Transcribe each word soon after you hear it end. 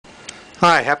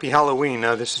Hi, happy Halloween.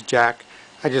 This is Jack.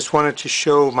 I just wanted to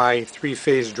show my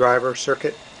three-phase driver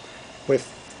circuit with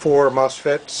 4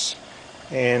 MOSFETs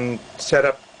and set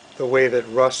up the way that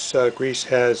Russ G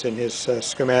has in his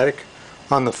schematic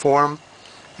on the forum.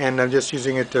 And I'm just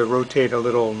using it to rotate a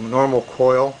little normal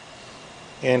coil.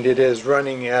 And it is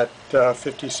running at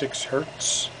 56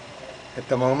 Hertz at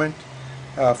the moment.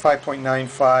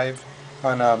 5.95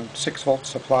 on a 6-volt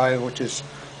supply, which is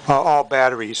all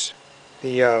batteries.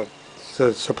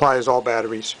 The supply is all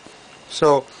batteries.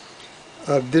 So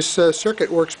this circuit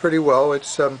works pretty well.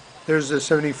 It's there's the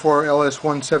 74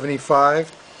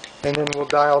 LS175, and then we'll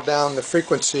dial down the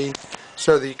frequency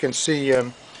so that you can see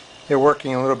they're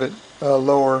working a little bit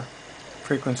lower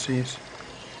frequencies.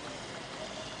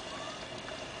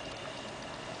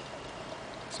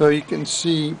 So you can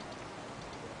see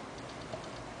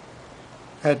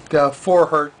at 4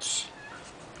 Hertz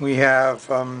we have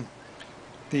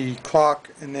the clock,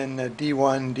 and then the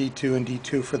D1, D2, and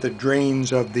D2 for the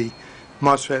drains of the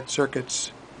MOSFET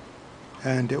circuits,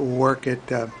 and it will work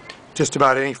at just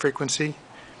about any frequency.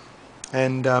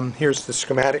 And here's the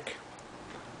schematic.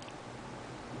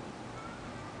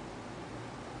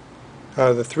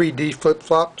 The 3D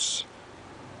flip-flops,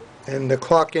 and the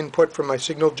clock input from my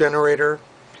signal generator,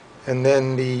 and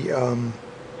then the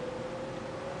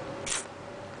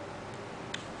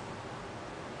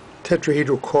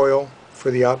tetrahedral coil for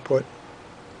the output.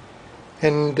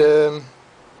 And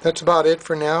that's about it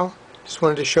for now. Just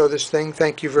wanted to show this thing.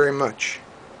 Thank you very much.